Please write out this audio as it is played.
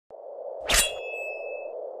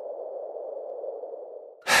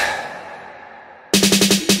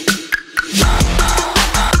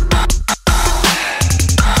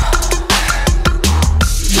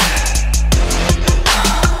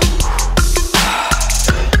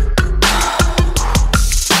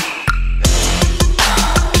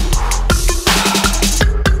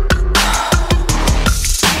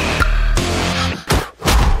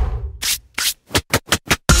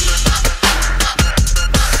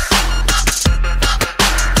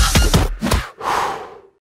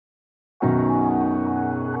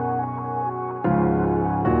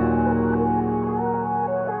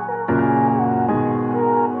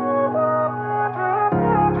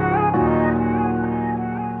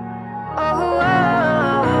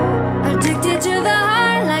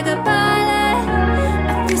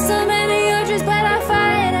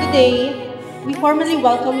formally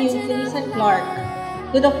welcome you to Nissan Clark,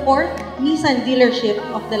 to the 4th Nissan dealership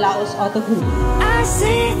of the Laos Auto Group. I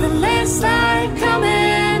see the landslide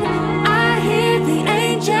coming, I hear the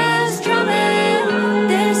angels drumming.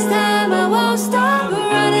 This time I won't stop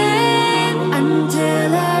running until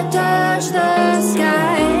I touch the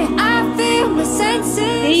sky. I feel my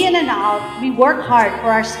senses. Day in and out, we work hard for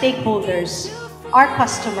our stakeholders, our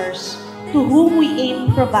customers, to whom we aim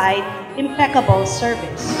to provide impeccable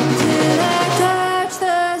service. Till I touch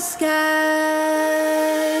the sky.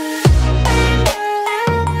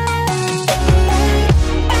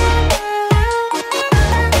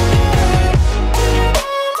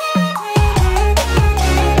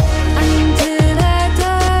 Until I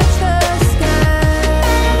touch the sky.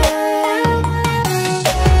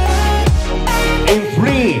 In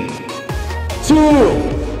 3, 2,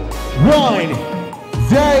 1.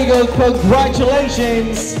 There you go,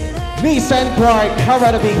 congratulations, Nissan Clark. How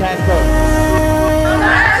about a big hand, folks?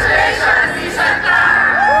 Congratulations, Nissan Clark!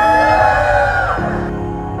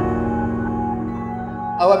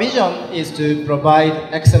 Our vision is to provide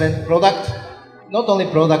excellent product, not only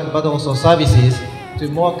product but also services to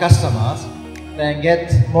more customers, then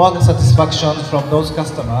get more satisfaction from those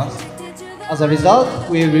customers. As a result,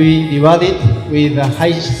 we will be rewarded with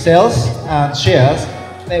high sales and shares.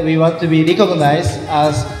 Then we want to be recognized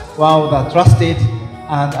as one of the trusted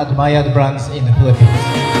and admired brands in the Philippines.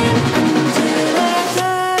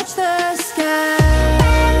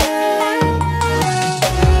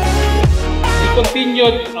 The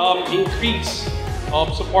continued increase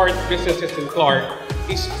of support businesses in Clark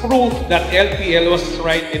is proof that LPL was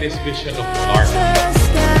right in its vision of Clark.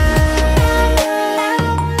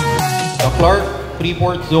 The Clark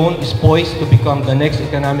Freeport Zone is poised to become the next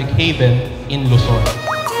economic haven in Luzon.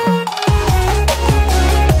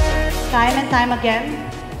 Time and time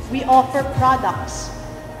again, we offer products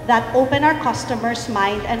that open our customers'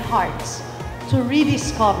 mind and hearts to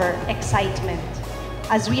rediscover excitement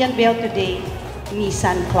as we unveil today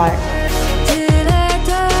Nissan Clark.